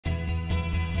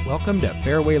Welcome to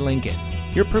Fairway Lincoln,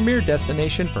 your premier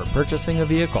destination for purchasing a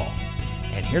vehicle.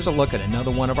 And here's a look at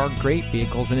another one of our great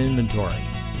vehicles in inventory,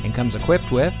 and comes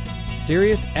equipped with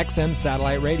Sirius XM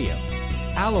satellite radio,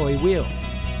 alloy wheels,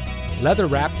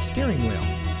 leather-wrapped steering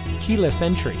wheel, keyless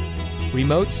entry,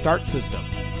 remote start system,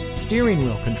 steering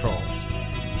wheel controls,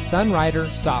 Sunrider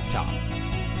soft top,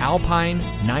 Alpine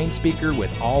 9-speaker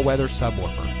with all-weather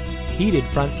subwoofer, heated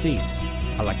front seats,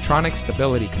 electronic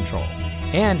stability control,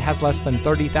 and has less than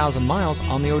 30,000 miles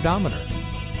on the odometer.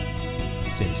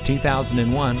 Since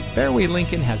 2001, Fairway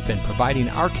Lincoln has been providing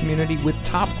our community with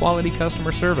top-quality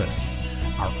customer service.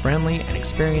 Our friendly and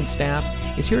experienced staff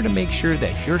is here to make sure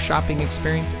that your shopping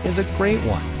experience is a great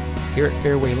one. Here at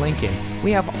Fairway Lincoln,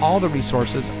 we have all the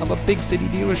resources of a big city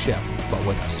dealership, but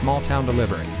with a small-town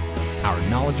delivery. Our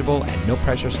knowledgeable and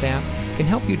no-pressure staff can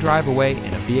help you drive away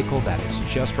in a vehicle that is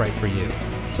just right for you.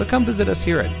 So come visit us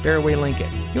here at Fairway Lincoln.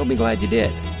 You'll be glad you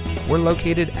did. We're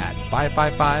located at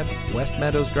 555 West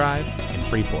Meadows Drive in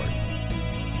Freeport.